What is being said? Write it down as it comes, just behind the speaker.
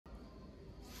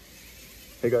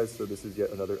Hey guys, so this is yet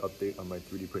another update on my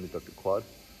 3D printed ducted quad.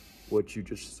 What you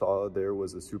just saw there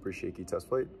was a super shaky test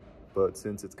flight, but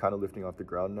since it's kind of lifting off the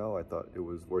ground now, I thought it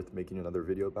was worth making another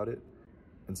video about it.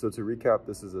 And so to recap,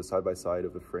 this is a side-by-side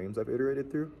of the frames I've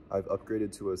iterated through. I've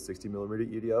upgraded to a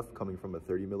 60mm EDF coming from a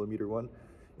 30mm one.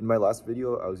 In my last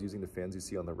video, I was using the fans you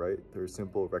see on the right. They're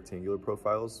simple rectangular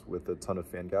profiles with a ton of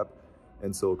fan gap.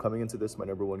 And so coming into this, my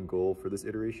number one goal for this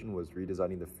iteration was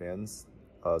redesigning the fans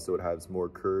so it has more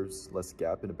curves, less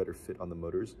gap, and a better fit on the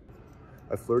motors.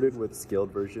 I flirted with scaled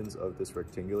versions of this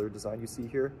rectangular design you see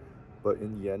here, but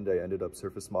in the end I ended up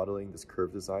surface modeling this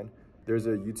curved design. There's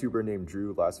a YouTuber named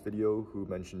Drew last video who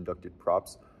mentioned ducted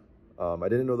props. I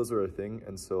didn't know those were a thing,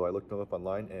 and so I looked them up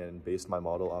online and based my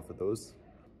model off of those.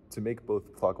 To make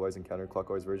both clockwise and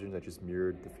counterclockwise versions, I just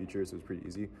mirrored the features. It was pretty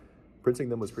easy. Printing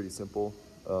them was pretty simple.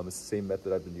 It's the same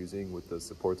method I've been using with the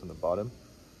supports on the bottom.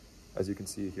 As you can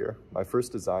see here, my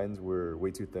first designs were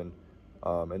way too thin,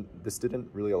 and this didn't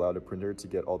really allow the printer to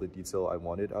get all the detail I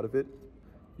wanted out of it.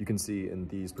 You can see in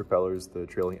these propellers, the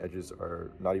trailing edges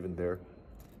are not even there.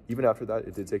 Even after that,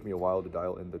 it did take me a while to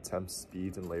dial in the temps,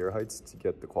 speeds, and layer heights to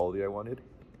get the quality I wanted.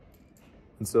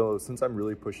 And so since I'm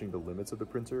really pushing the limits of the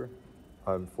printer,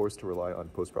 I'm forced to rely on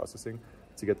post-processing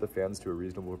to get the fans to a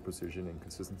reasonable precision and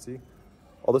consistency.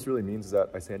 All this really means is that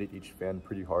I sanded each fan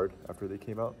pretty hard after they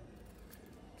came out.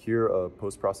 Here, a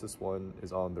post-process one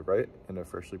is on the right and a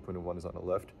freshly printed one is on the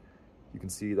left. You can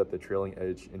see that the trailing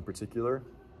edge in particular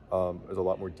is a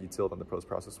lot more detailed on the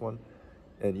post-process one.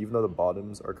 And even though the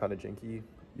bottoms are kind of janky,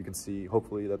 you can see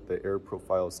hopefully that the air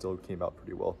profile still came out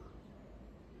pretty well.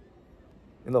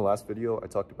 In the last video, I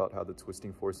talked about how the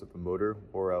twisting force of the motor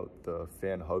wore out the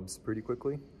fan hubs pretty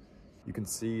quickly. You can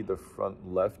see the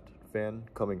front left fan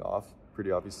coming off pretty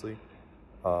obviously.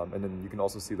 And then you can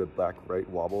also see the back right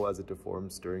wobble as it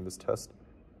deforms during this test.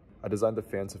 I designed the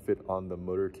fan to fit on the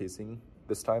motor casing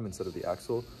this time instead of the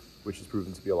axle, which has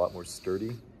proven to be a lot more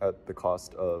sturdy at the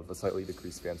cost of a slightly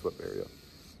decreased fan swept area.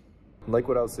 Like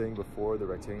what I was saying before, the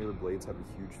rectangular blades have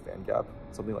a huge fan gap,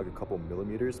 something like a couple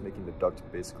millimeters, making the duct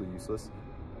basically useless.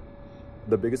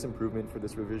 The biggest improvement for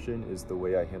this revision is the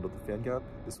way I handled the fan gap.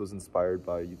 This was inspired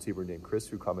by a YouTuber named Chris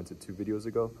who commented 2 videos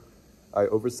ago. I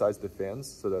oversized the fans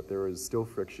so that there is still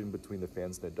friction between the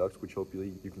fans and the duct, which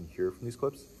hopefully you can hear from these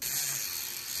clips.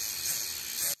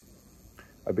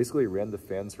 I basically ran the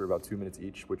fans for about 2 minutes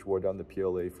each, which wore down the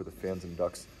PLA for the fans and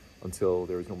ducts until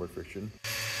there was no more friction.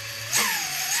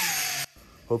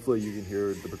 Hopefully you can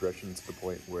hear the progression to the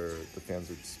point where the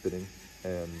fans are just spinning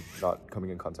and not coming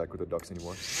in contact with the ducts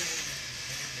anymore.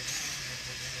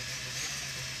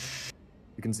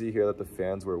 You can see here that the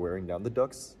fans were wearing down the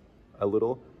ducts a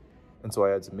little, and so I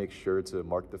had to make sure to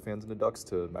mark the fans and the ducts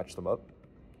to match them up.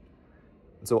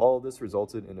 And so all of this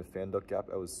resulted in a fan duct gap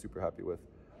I was super happy with.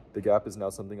 The gap is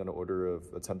now something on the order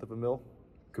of 1/10 of a mil.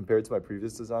 Compared to my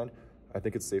previous design, I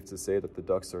think it's safe to say that the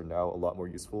ducts are now a lot more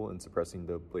useful in suppressing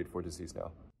the blade vortices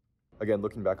now. Again,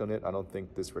 looking back on it, I don't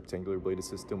think this rectangular bladed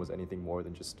system was anything more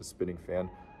than just a spinning fan.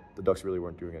 The ducts really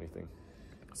weren't doing anything.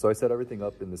 So I set everything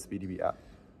up in the SpeedyB app.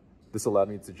 This allowed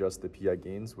me to adjust the PI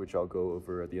gains, which I'll go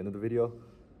over at the end of the video.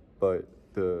 But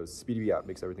the SpeedyB app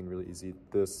makes everything really easy.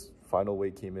 This final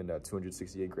weight came in at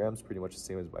 268 grams, pretty much the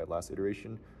same as my last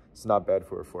iteration. It's not bad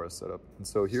for a 4S setup. And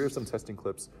so here are some testing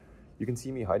clips. You can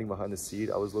see me hiding behind the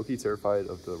seat. I was low-key terrified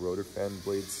of the rotor fan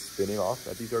blades spinning off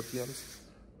at these RPMs,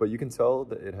 but you can tell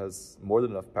that it has more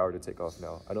than enough power to take off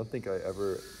now. I don't think I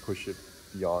ever push it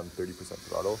beyond 30%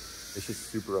 throttle. It's just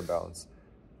super unbalanced.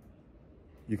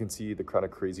 You can see the kind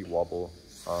of crazy wobble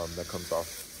that comes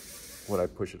off when I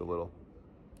push it a little.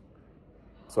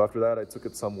 So after that, I took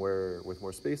it somewhere with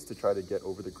more space to try to get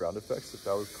over the ground effects if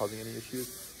that was causing any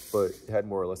issues, but it had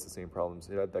more or less the same problems.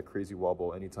 It had that crazy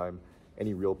wobble anytime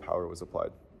any real power was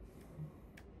applied.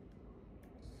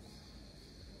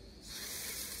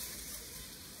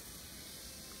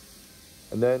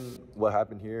 And then what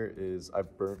happened here is I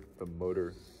burnt the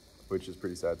motor, which is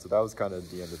pretty sad. So that was kind of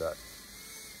the end of that.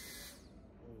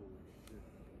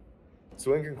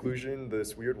 So in conclusion,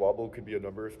 this weird wobble could be a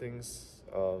number of things.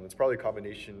 It's probably a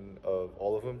combination of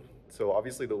all of them. So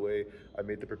obviously the way I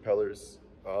made the propellers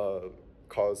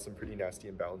caused some pretty nasty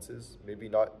imbalances, maybe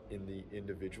not in the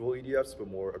individual EDFs, but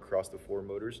more across the 4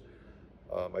 motors.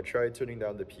 I tried turning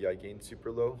down the PI gain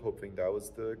super low, hoping that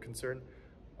was the concern,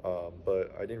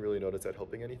 but I didn't really notice that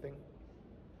helping anything.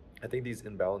 I think these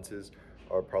imbalances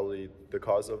are probably the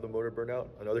cause of the motor burnout.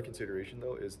 Another consideration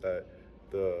though is that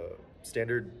the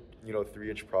standard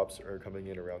 3-inch props are coming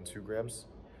in around 2 grams.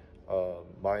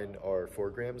 Mine are 4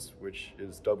 grams, which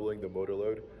is doubling the motor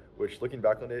load, which looking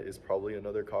back on it is probably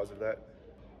another cause of that.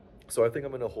 So I think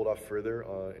I'm going to hold off further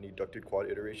on any ducted quad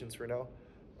iterations for now.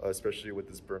 especially with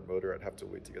this burnt motor. I'd have to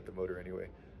wait to get the motor anyway.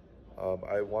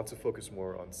 I want to focus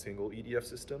more on single EDF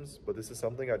systems, but this is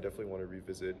something I definitely want to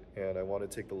revisit, and I want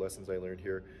to take the lessons I learned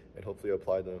here and hopefully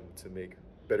apply them to make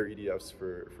better EDFs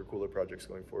for cooler projects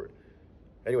going forward.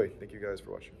 Anyway, thank you guys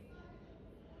for watching.